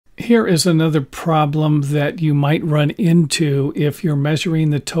Here is another problem that you might run into if you're measuring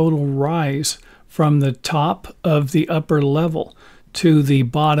the total rise from the top of the upper level to the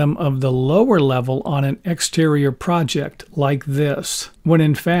bottom of the lower level on an exterior project like this, when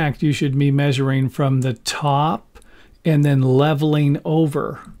in fact you should be measuring from the top and then leveling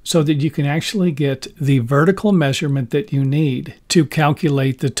over so that you can actually get the vertical measurement that you need to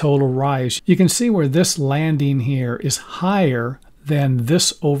calculate the total rise. You can see where this landing here is higher than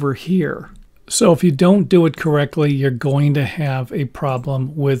this over here. So if you don't do it correctly, you're going to have a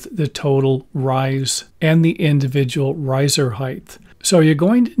problem with the total rise and the individual riser height. So you're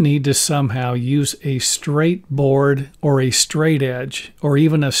going to need to somehow use a straight board or a straight edge or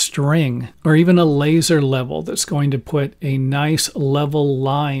even a string or even a laser level that's going to put a nice level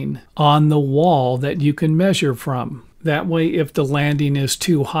line on the wall that you can measure from. That way, if the landing is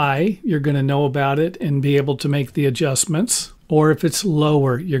too high, you're going to know about it and be able to make the adjustments. Or if it's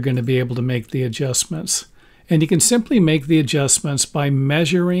lower, you're going to be able to make the adjustments. And you can simply make the adjustments by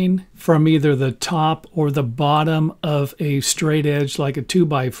measuring from either the top or the bottom of a straight edge like a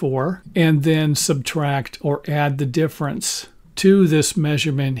 2x4 and then subtract or add the difference to this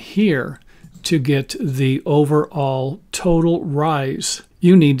measurement here to get the overall total rise.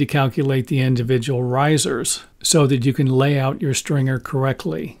 You need to calculate the individual risers so that you can lay out your stringer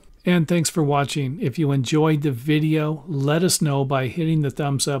correctly. And thanks for watching. If you enjoyed the video, let us know by hitting the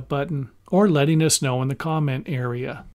thumbs up button or letting us know in the comment area.